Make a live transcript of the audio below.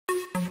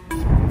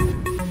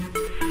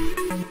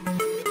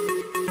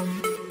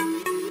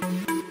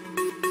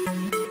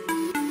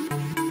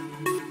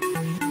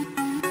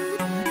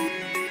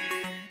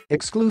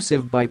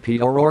Exclusive by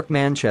PR.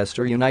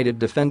 Manchester United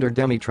defender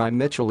Demitri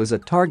Mitchell is a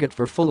target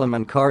for Fulham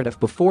and Cardiff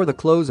before the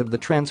close of the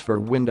transfer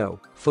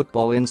window,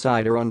 Football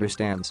Insider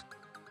understands.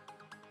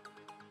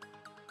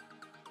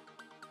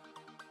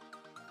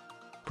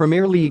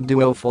 Premier League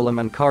duo Fulham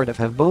and Cardiff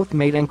have both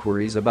made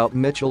enquiries about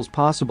Mitchell's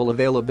possible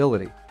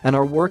availability and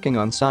are working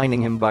on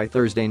signing him by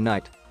Thursday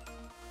night.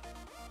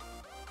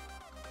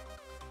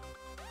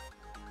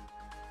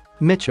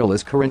 Mitchell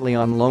is currently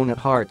on loan at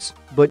Hearts,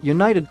 but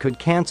United could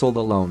cancel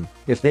the loan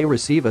if they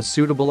receive a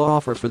suitable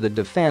offer for the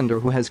defender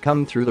who has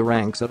come through the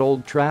ranks at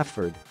Old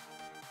Trafford.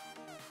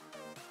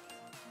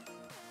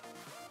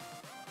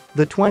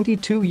 The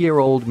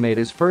 22-year-old made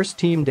his first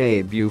team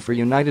debut for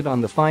United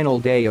on the final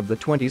day of the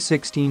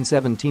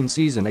 2016-17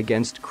 season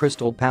against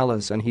Crystal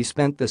Palace, and he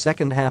spent the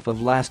second half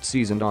of last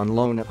season on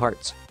loan at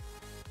Hearts.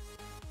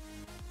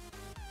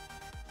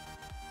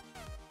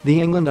 The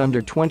England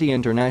under-20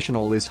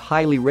 international is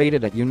highly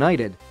rated at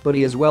United, but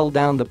he is well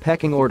down the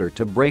pecking order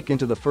to break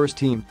into the first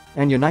team,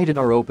 and United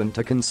are open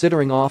to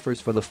considering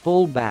offers for the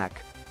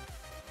full-back.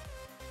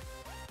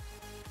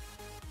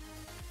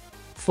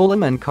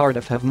 Fulham and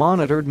Cardiff have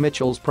monitored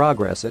Mitchell's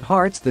progress at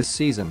Hearts this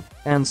season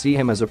and see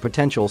him as a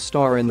potential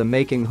star in the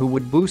making who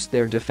would boost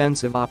their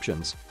defensive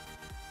options.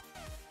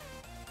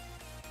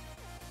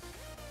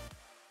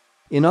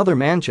 In other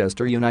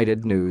Manchester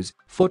United news,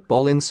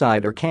 Football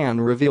Insider can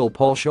reveal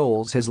Paul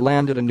Scholes has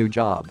landed a new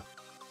job.